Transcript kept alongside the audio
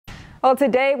Well,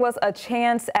 today was a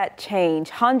chance at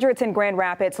change. Hundreds in Grand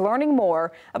Rapids learning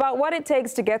more about what it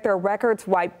takes to get their records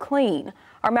wiped clean.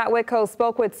 Our Matt Whitco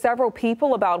spoke with several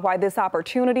people about why this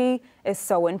opportunity is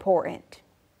so important.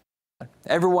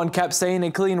 Everyone kept saying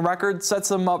a clean record sets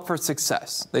them up for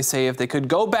success. They say if they could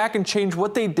go back and change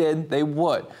what they did, they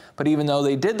would. But even though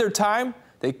they did their time,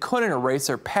 they couldn't erase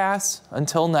their past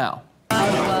until now.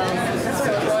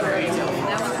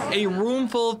 A room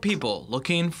full of people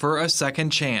looking for a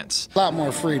second chance. A lot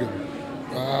more freedom.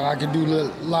 I could do a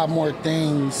lot more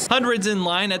things. Hundreds in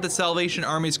line at the Salvation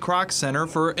Army's Kroc Center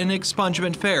for an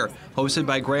expungement fair, hosted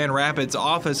by Grand Rapids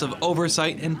Office of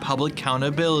Oversight and Public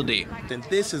Accountability. And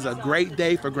this is a great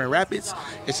day for Grand Rapids.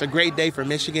 It's a great day for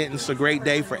Michigan. And it's a great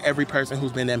day for every person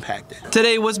who's been impacted.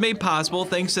 Today was made possible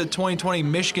thanks to 2020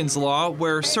 Michigan's law,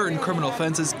 where certain criminal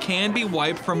offenses can be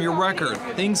wiped from your record.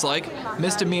 Things like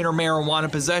misdemeanor marijuana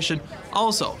possession,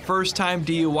 also first-time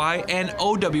DUI and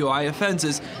OWI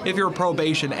offenses if your probation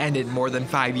ended more than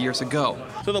 5 years ago.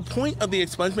 So the point of the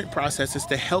expungement process is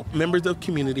to help members of the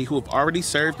community who have already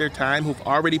served their time, who've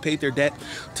already paid their debt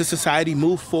to society,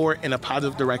 move forward in a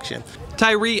positive direction.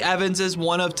 Tyree Evans is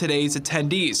one of today's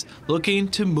attendees, looking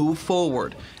to move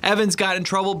forward. Evans got in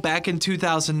trouble back in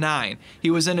 2009. He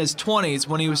was in his 20s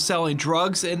when he was selling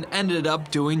drugs and ended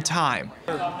up doing time.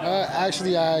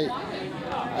 Actually,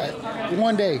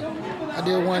 one day. I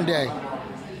did one day.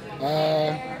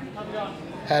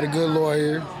 Had a good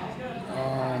lawyer.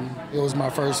 It was my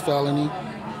first felony.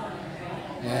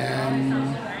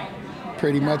 And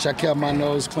pretty much I kept my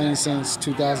nose clean since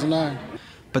 2009.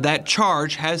 But that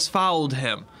charge has followed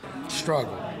him.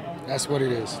 Struggle. That's what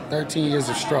it is. 13 years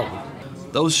of struggle.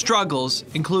 Those struggles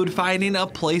include finding a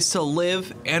place to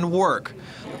live and work.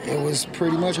 It was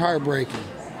pretty much heartbreaking.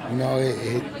 You know,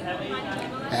 it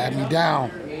had me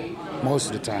down most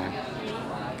of the time.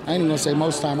 I ain't even gonna say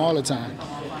most of the time, all the time.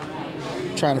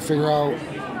 Trying to figure out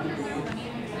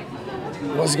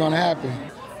what's gonna happen.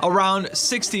 Around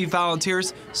 60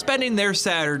 volunteers spending their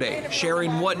Saturday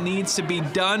sharing what needs to be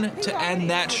done to end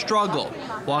that struggle,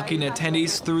 walking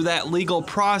attendees through that legal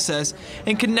process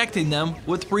and connecting them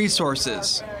with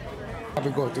resources. I've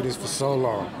been going through this for so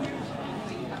long.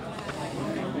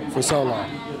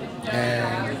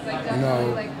 And, you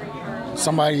know,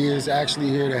 somebody is actually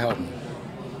here to help me.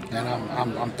 And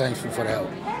I'm thankful for the help.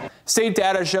 State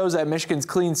data shows that Michigan's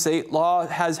Clean State law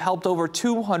has helped over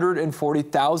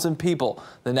 240,000 people.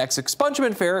 The next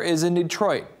expungement fair is in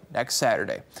Detroit next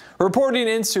Saturday. Reporting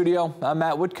in studio, I'm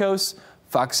Matt Whitco,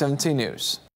 Fox 17 News.